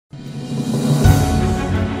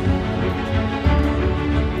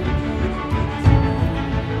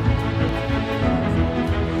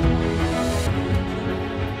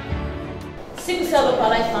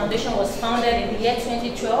Foundation was founded in the year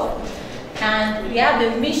 2012, and we have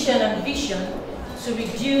the mission and vision to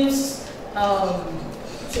reduce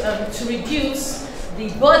the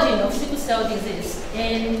burden of sickle cell disease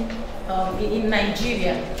in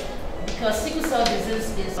Nigeria, because sickle cell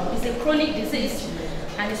disease is a chronic disease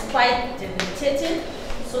and it's quite debilitating.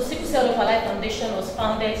 So Sickle Cell of Life Foundation was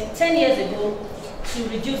founded 10 years ago to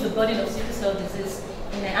reduce the burden of sickle cell disease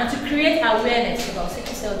and to create awareness about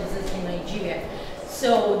sickle cell disease in Nigeria.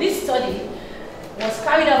 So this study was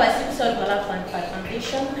carried out by Sickle Cell of Life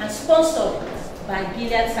Foundation and sponsored by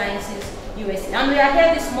Gilead Sciences USA. And we are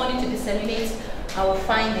here this morning to disseminate our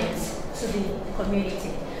findings to the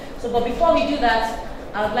community. So, but before we do that,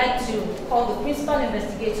 I would like to call the principal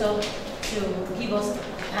investigator to give us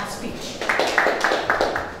her speech.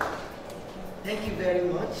 Thank you very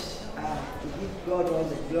much. To give God all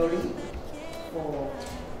the glory for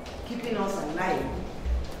keeping us alive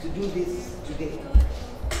to do this today.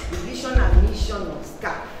 The vision and mission of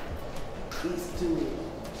SCHAF is to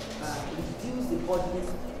reduce the burden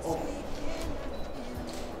of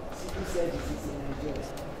sickle cell disease in Nigeria.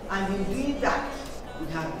 And in doing that, we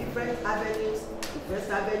have different avenues. The first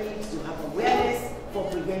avenue is to have awareness for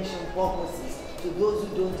prevention purposes to those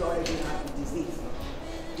who don't already have the disease.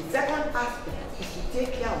 The second aspect is to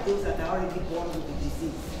take care of those that are already born with the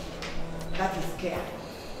disease. That is care.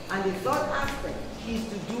 And the third aspect is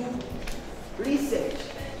to do research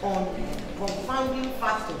on confounding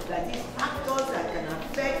factors, that is, factors that can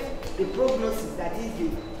affect the prognosis, that is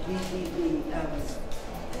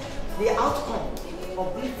the outcome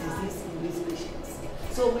of this disease in these patients.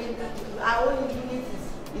 So our own unit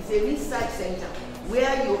is a research center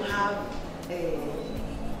where you have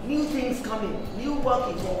new things coming, new work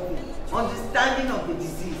evolving, understanding of the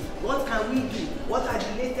disease. What can we do? What are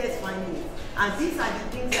the latest findings? And these are the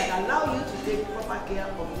things that allow you to take proper care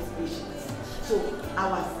of these patients. So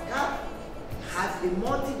our SCHAF has a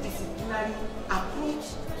multidisciplinary approach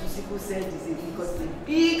to sickle cell disease, because it's a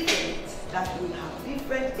big thing that we have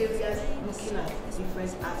different areas looking at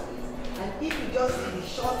different aspects. And if you just see the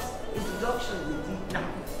short introduction we did now,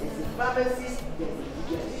 there's a pharmacist, there's a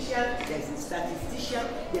pediatrician, there's a statistician,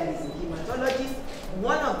 there is a hematologist.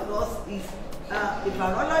 One of us is a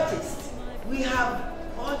virologist. We have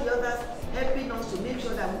all the others helping us to make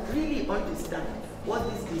sure that we really understand what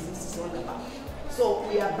this disease is all about. So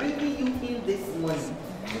we are bringing you in this morning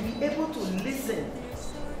to be able to listen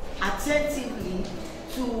attentively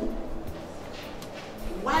to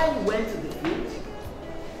why we went to the field,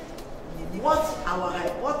 what our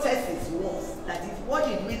hypothesis was, that is, what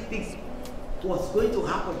did we think was going to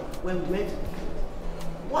happen when we went to the field?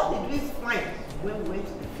 What did we find when we went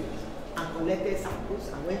to the field and collected samples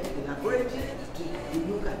and went to the laboratory to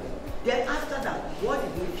look at them? Then after that, what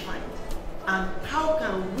did we find? And how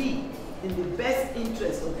can we, in the best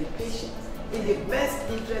interest of the patients, in the best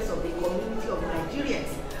interest of the community of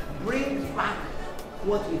Nigerians, bring back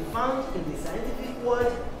what we found in the scientific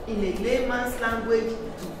world in a layman's language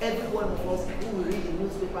to every one of us who will read the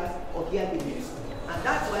newspapers or hear the news. And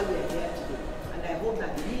that's why we are here today. And I hope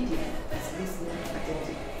that the media is listening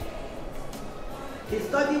attentively. The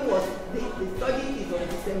study is on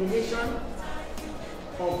dissemination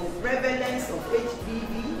of the prevalence of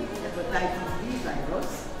HBV, hepatitis B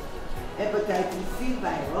virus, hepatitis C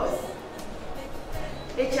virus,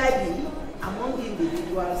 HIV among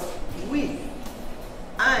individuals with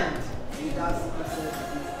and without sickle cell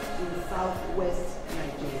disease in southwest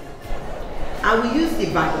Nigeria. And we use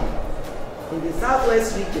Ibadan in the southwest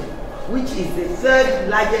region, which is the third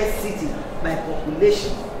largest city by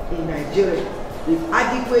population in Nigeria, with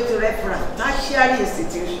adequate referral tertiary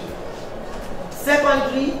institutions,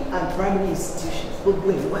 secondary and primary institutions.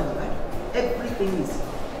 Everything is.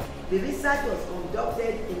 The research was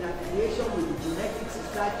conducted in affiliation with the genetics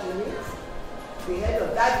research unit. The head of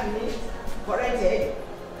that unit, current head,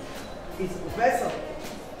 is Professor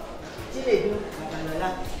You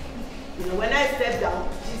know, when I step down,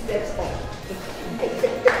 she steps up.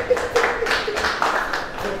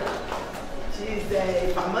 She's a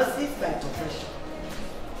pharmacist by profession.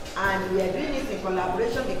 And we are doing it in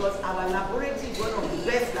collaboration because our laboratory is one of the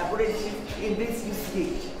best laboratories in this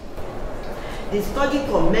UCH. The study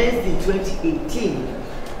commenced in 2018,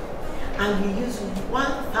 and we used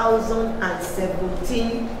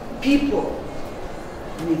 1,017 people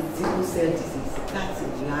with sickle cell disease. That's a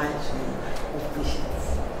large number of patients.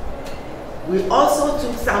 We also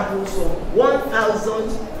took samples from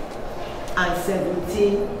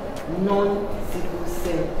 1,017 non-sickle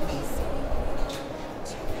cell patients.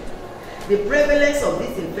 The prevalence of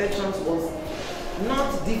these infections was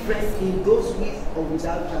not different in those with or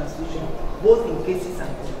without transfusion, both in cases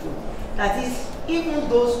and control. That is, even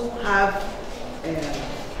those who have the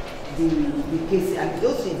cases, and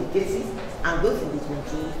those in the cases and those in the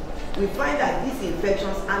control, we find that these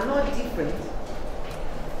infections are not different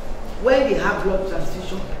when they have blood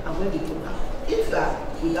transfusion and when they don't have. If you are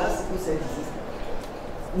without sickle cell disease,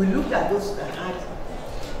 we looked at those that had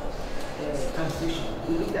transfusion.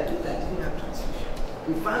 We looked at those that didn't have transfusion.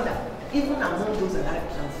 We found that even among those that had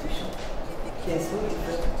transfusion, there's no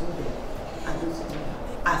difference between them and those who don't have,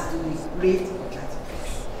 as to the rate of transfusion.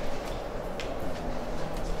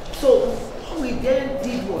 So what we then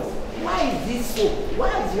did was, why is this so? Why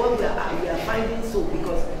is what we are finding so?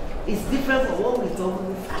 Because it's different from what we thought we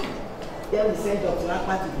would find. Then we send Dr.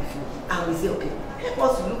 Akpa to the field and we say, okay, help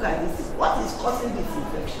us to look at this. What is causing this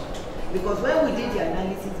infection? Because when we did the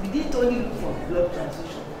analysis, we didn't only look for blood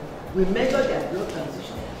transfusion. We measured their blood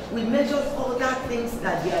transfusion. We measured other things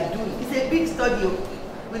that they are doing. It's a big study.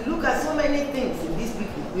 We look at so many things in these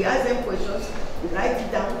people. We ask them questions, we write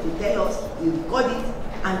it down, they tell us, we record it,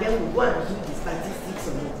 and then we go and do the statistics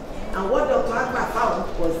on it. And what Dr. Akpa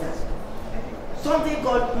found was that something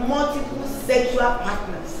called multiple sexual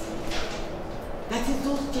partners. That is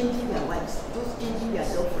those changing their wives, those changing their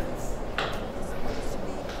girlfriends.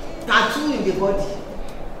 Tattoo in the body.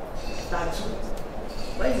 Tattoo.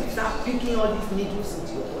 When you start picking all these needles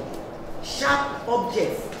into your body. Sharp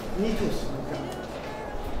objects, needles will come.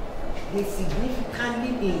 They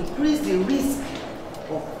significantly increase the risk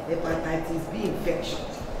of hepatitis B infection.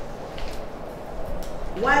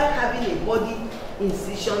 While having a body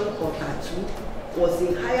incision or tattoo was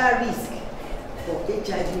a higher risk for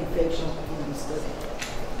HIV infection in the study.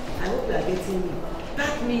 I hope you are getting me.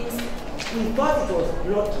 That means we thought it was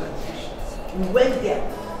blood transfusion. We went there.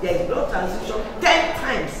 There is blood transfusion 10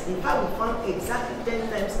 times. In fact, we found exactly 10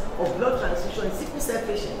 times of blood transfusion in sickle cell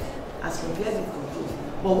patients as compared with control.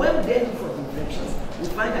 But when we then do for the infections, we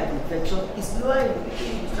find that the infection is lower in the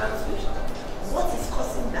people with transfusion. What is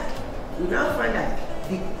causing that? We now find that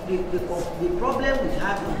the problem we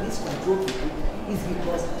have in this control people is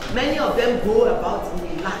because many of them go about in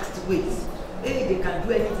a laxed way. Hey, they can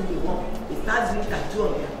do anything they want. They start doing tattoo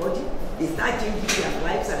on their body. They start changing their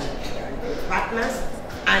wives and their partners,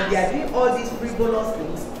 and they are doing all these frivolous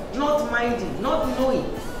things, not minding, not knowing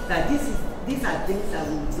that these are things that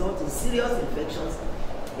will result in serious infections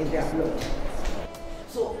in their blood.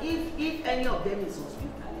 So if any of them is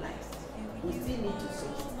hospitalized, we still need to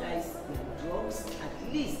subsidize their drugs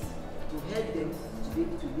at least to help them to be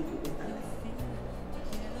able to live a better life.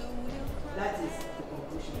 That is the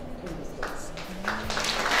conclusion in this case.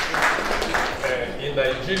 In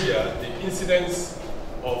Nigeria, the incidence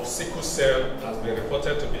of sickle cell has been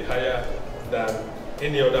reported to be higher than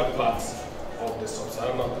any other parts of the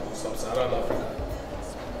sub-Saharan Africa.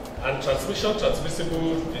 And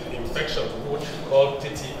transmission-transmissible infections, which we call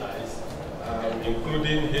TTIs,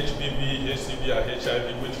 including HBV, HCV, and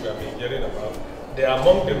HIV, which we have been hearing about, they are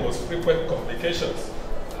among the most frequent complications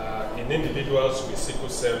in individuals with sickle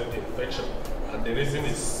cell infection. And the reason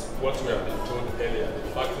is what we have been told earlier, the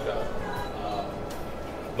fact that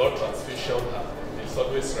blood transfusion is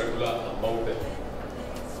always regular among them.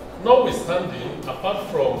 Notwithstanding, apart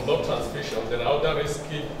from blood transfusion, there are other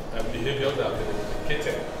risky behaviors that have been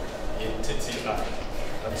implicated in TTI.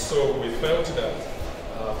 And so we felt that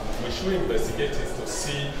we should investigate it to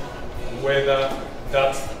see whether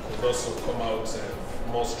that could also come out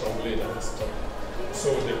more strongly in our study.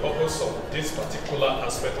 So the purpose of this particular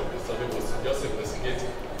aspect of the study was to just investigate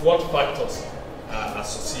what factors are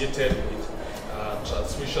associated with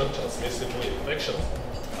transmission-transmissible infections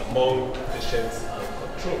among patients and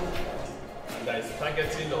control. And that is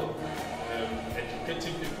targeting on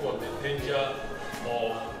educating people on the danger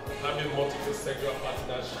of having multiple sexual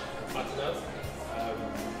partners,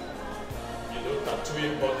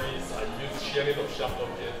 tattooing bodies and sharing of sharp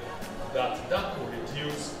objects, that could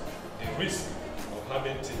reduce the risk of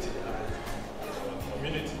having TTI in our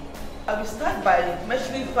community. I will start by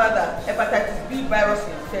mentioning further hepatitis B virus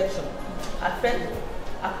infection affects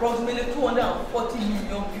approximately 240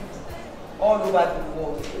 million people all over the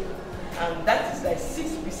world, and that is like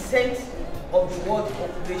 6% of the world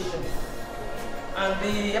population. And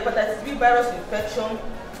the hepatitis B virus infection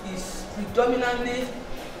is predominantly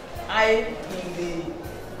high in the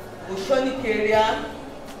oceanic area,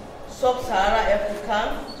 sub-Saharan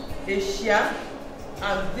Africa, Asia,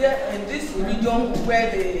 and there in this region where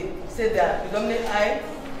they say they are predominantly high,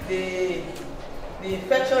 the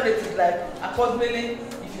infection rate is like approximately,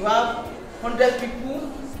 if you have 100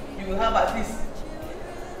 people, you will have at least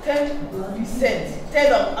 10%,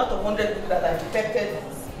 10 out of 100 people that are infected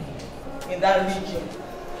in that region.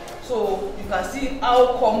 So you can see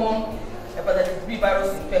how common hepatitis B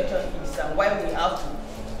virus infection is and why we have to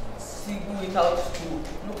single it out to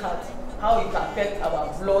look at how it affects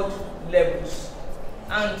our blood levels.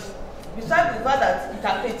 And besides the fact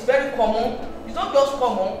that it's very common, it's not just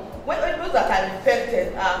common, when those that are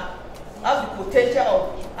infected have the potential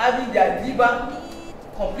of having their liver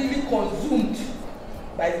completely consumed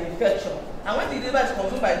by the infection. And when the liver is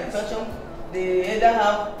consumed by the infection, they either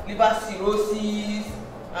have liver cirrhosis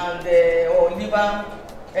and or liver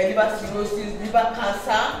cirrhosis, liver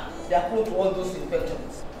cancer. They are prone to all those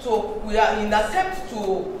infections. So we are in an attempt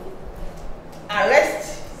to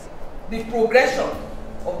arrest the progression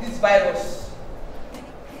of this virus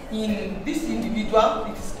in this individual.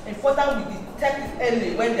 It is important we detect it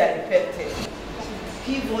early when they are infected.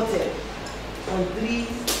 Pivoted on three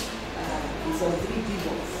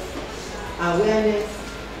pivots: awareness,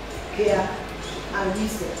 care, and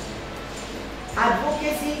research.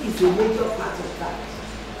 Advocacy is a major part of that.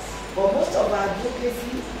 But most of our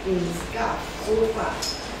advocacy in SCHAF so far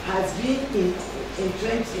has been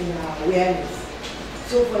entrenched in our awareness.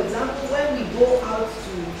 So, for example, when we go out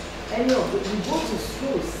to any of the, we go to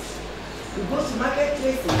schools, we go to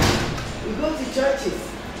marketplaces, we go to churches,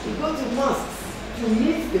 we go to mosques to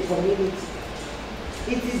meet the community.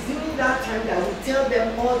 It is during that time that we tell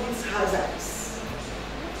them all these hazards.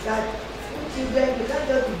 That children, you can't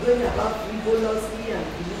just be going about frivolously and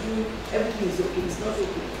believing everything is okay, it's not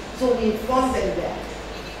okay. So we inform them there.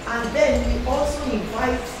 And then we also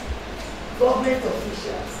invite government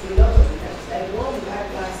officials a lot of times, like the one we had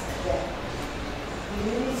last year. The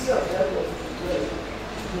Ministry of Health was there.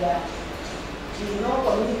 Yeah. The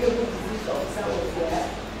non-communicable disease officer was there.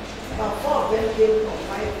 About 4 of them came from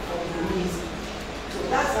 5 from the ministry. So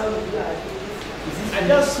that's how we do our business. I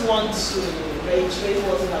just want to reiterate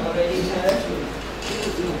what we have already heard.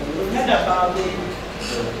 We heard about the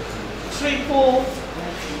triple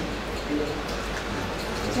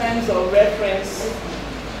terms of reference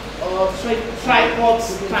or tripod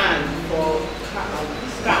span for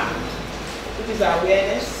SCHAF, which is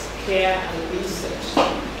awareness, care, and research.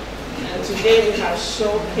 And today we have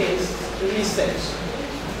showcased research,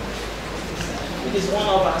 which is one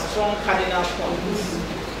of our strong cardinal points.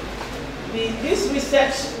 This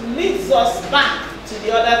research leads us back to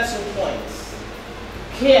the other 2 points.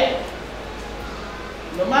 Care.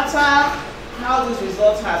 No matter how this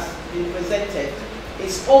result has been presented,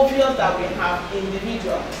 it's obvious that we have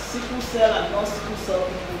individuals, sickle cell and non-sickle cell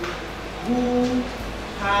people, who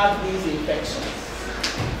have these infections.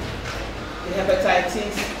 The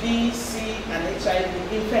hepatitis B, C, and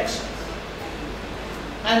HIV infections.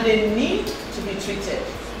 And they need to be treated.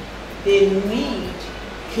 They need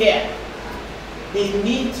care. They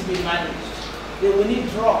need to be managed. They will need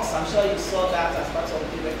drugs. I'm sure you saw that as part of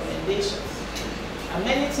the recommendations. And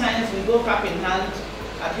many times we go cap in hand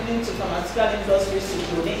appealing to pharmaceutical industries to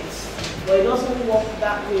donate, but it doesn't work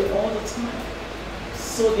that way all the time.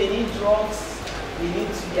 So they need drugs, they need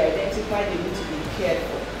to be identified, they need to be cared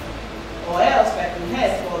for. Or else, like we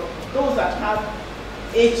had, for those that have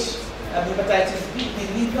hepatitis B, the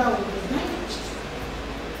liver will be damaged.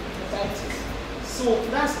 Hepatitis. So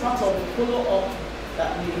that's part of the follow-up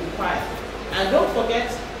that we require. And don't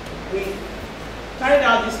forget, we carried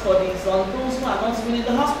out these studies on those who are not even in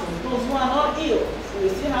the hospital, those who are not ill. So we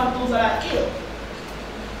still have those that are ill.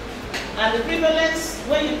 And the prevalence,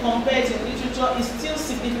 when you compare it in literature, is still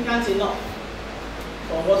significant enough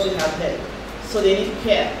for what we have there. So they need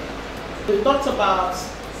care. We talked about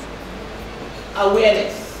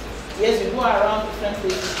awareness. Yes, we go around different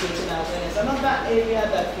places creating awareness. Another area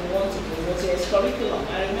that we want to promote is curriculum.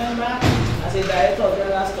 I remember as a director of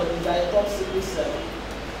general studies, I taught Sickle Cell.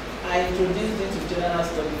 I introduced it to general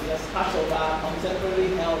studies as part of our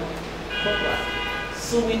contemporary health program.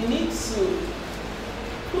 So we need to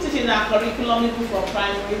put it in our curriculum, even from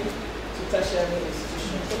primary to tertiary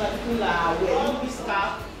institutions, so that people are aware. Don't be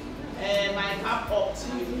staff. My app up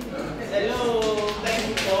to you. Hello.